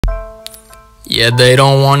Yeah, they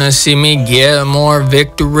don't wanna see me get more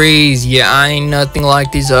victories. Yeah, I ain't nothing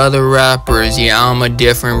like these other rappers. Yeah, I'm a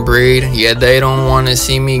different breed. Yeah, they don't wanna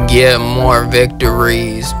see me get more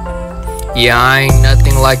victories. Yeah, I ain't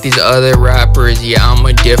nothing like these other rappers. Yeah, I'm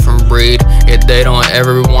a different breed. Yeah, they don't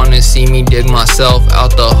ever wanna see me dig myself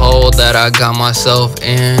out the hole that I got myself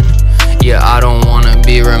in. Yeah, I don't wanna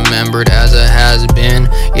be remembered as a has-been.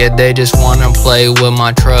 Yeah, they just wanna play with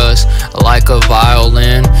my trust like a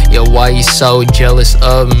violin. Yeah, why you so jealous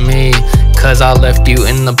of me? Cause I left you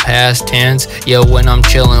in the past tense. Yeah, when I'm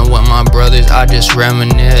chilling with my brothers, I just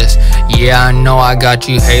reminisce. Yeah, I know I got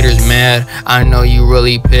you haters mad. I know you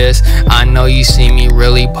really pissed. I know you see me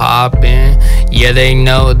really poppin'. Yeah, they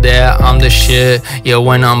know that I'm the shit. Yeah,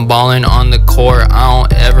 when I'm ballin' on the court, I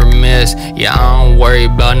don't ever miss. Yeah, I don't worry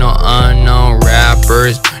about no unknown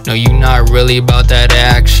rappers. No, you not really about that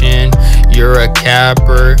action. You're a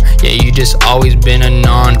capper. Yeah, you just always been a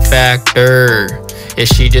non-factor. Yeah,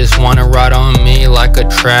 she just wanna ride on me like a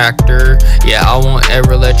tractor. Yeah, I won't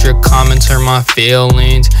ever let your comments hurt my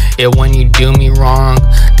feelings. Yeah, when you do me wrong,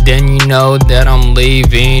 then you know that I'm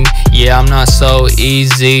leaving. Yeah, I'm not so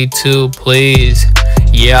easy to please.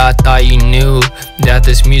 Yeah, I thought you knew that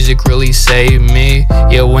this music really saved me.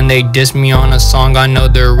 Yeah, when they diss me on a song, I know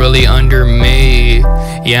they're really under me.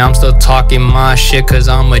 Yeah, I'm still talking my shit cause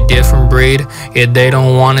I'm a different breed. Yeah, they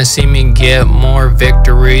don't wanna see me get more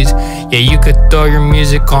victories. Yeah, you could throw your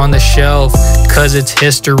music on the shelf cause it's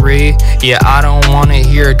history. Yeah, I don't wanna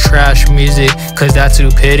hear trash music cause that's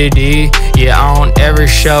stupidity. Yeah, I don't ever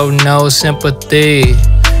show no sympathy.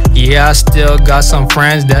 Yeah, I still got some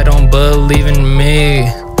friends that don't believe in me.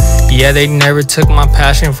 Yeah, they never took my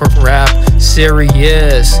passion for rap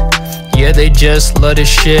serious. Yeah, they just love to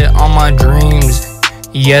shit on my dreams.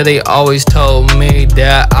 Yeah, they always told me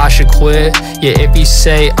that I should quit. Yeah, if you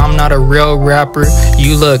say I'm not a real rapper,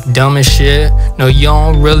 you look dumb as shit. No, you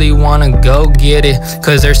don't really wanna go get it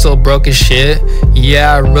cause they're so broke as shit.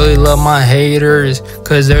 Yeah, I really love my haters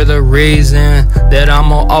cause they're the reason that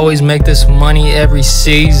I'ma always make this money every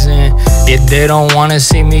season. Yeah, they don't wanna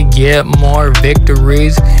see me get more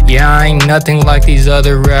victories. Yeah, I ain't nothing like these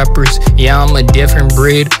other rappers. Yeah, I'm a different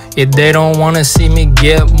breed. Yeah, they don't wanna see me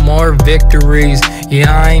get more victories. Yeah,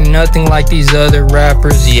 I ain't nothing like these other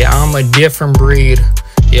rappers. Yeah, I'm a different breed.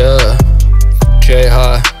 Yeah,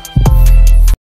 J-High.